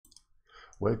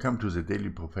Welcome to the Daily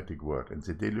Prophetic Word, and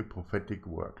the Daily Prophetic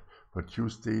Word for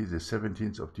Tuesday, the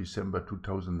 17th of December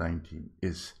 2019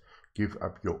 is give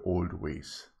up your old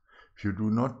ways. If you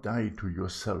do not die to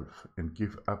yourself and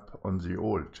give up on the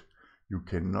old, you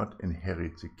cannot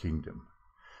inherit the kingdom.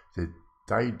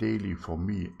 Die daily for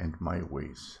me and my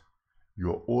ways.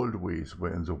 Your old ways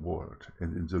were in the world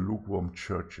and in the lukewarm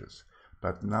churches,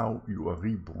 but now you are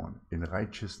reborn in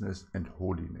righteousness and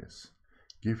holiness.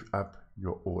 Give up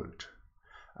your old.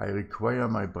 I require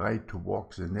my bride to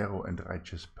walk the narrow and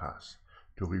righteous path,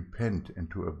 to repent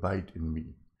and to abide in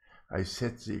me. I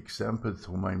set the example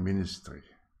through my ministry.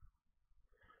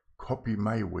 Copy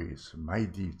my ways, my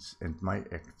deeds, and my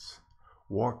acts.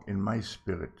 Walk in my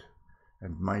spirit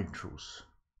and my truth,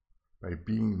 by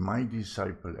being my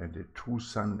disciple and a true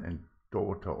son and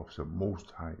daughter of the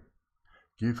Most High.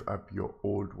 Give up your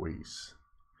old ways.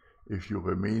 If you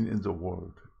remain in the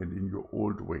world and in your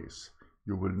old ways,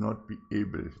 you will not be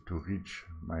able to reach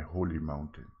my holy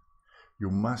mountain. You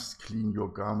must clean your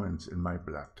garments in my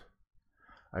blood.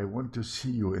 I want to see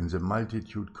you in the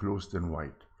multitude clothed in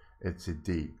white at the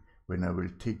day when I will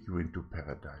take you into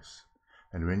paradise,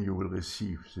 and when you will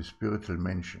receive the spiritual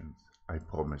mansions I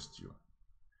promised you.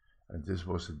 And this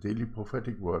was the Daily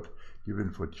Prophetic Word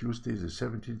given for Tuesday, the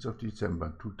 17th of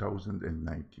December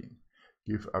 2019.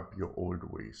 Give up your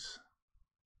old ways.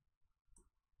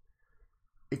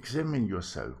 Examine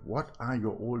yourself. What are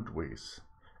your old ways,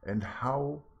 and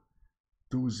how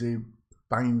do they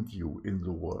bind you in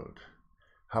the world?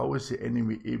 How is the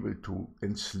enemy able to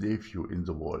enslave you in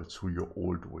the world through your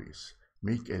old ways?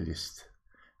 Make a list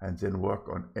and then work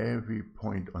on every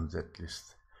point on that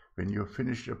list. When you have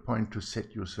finished a point to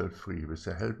set yourself free with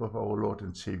the help of our Lord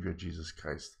and Savior Jesus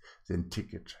Christ, then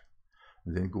tick it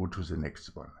and then go to the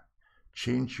next one.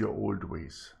 Change your old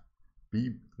ways.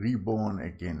 Be reborn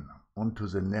again onto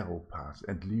the narrow path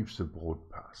and leave the broad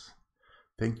path.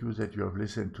 Thank you that you have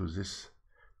listened to this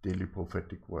Daily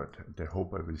Prophetic Word, and I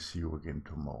hope I will see you again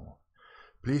tomorrow.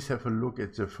 Please have a look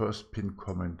at the first pinned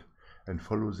comment and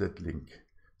follow that link.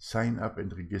 Sign up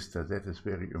and register. That is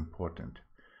very important.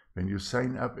 When you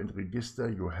sign up and register,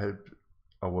 you help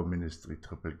our ministry,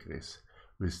 Triple Grace,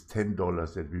 with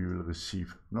 $10 that we will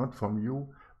receive, not from you,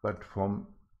 but from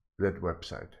that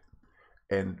website.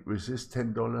 And with this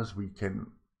 $10, we can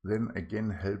then again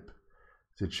help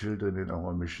the children in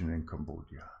our mission in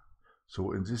Cambodia.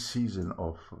 So in this season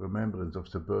of remembrance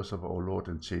of the birth of our Lord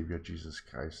and Savior Jesus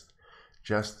Christ,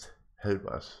 just help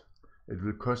us. It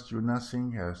will cost you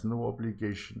nothing, has no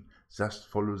obligation. Just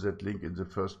follow that link in the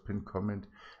first pinned comment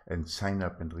and sign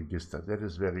up and register. That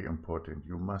is very important.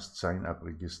 You must sign up,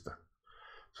 register,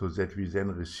 so that we then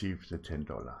receive the $10.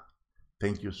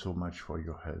 Thank you so much for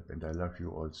your help, and I love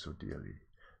you all so dearly.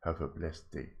 Have a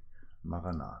blessed day.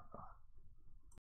 Maranatha.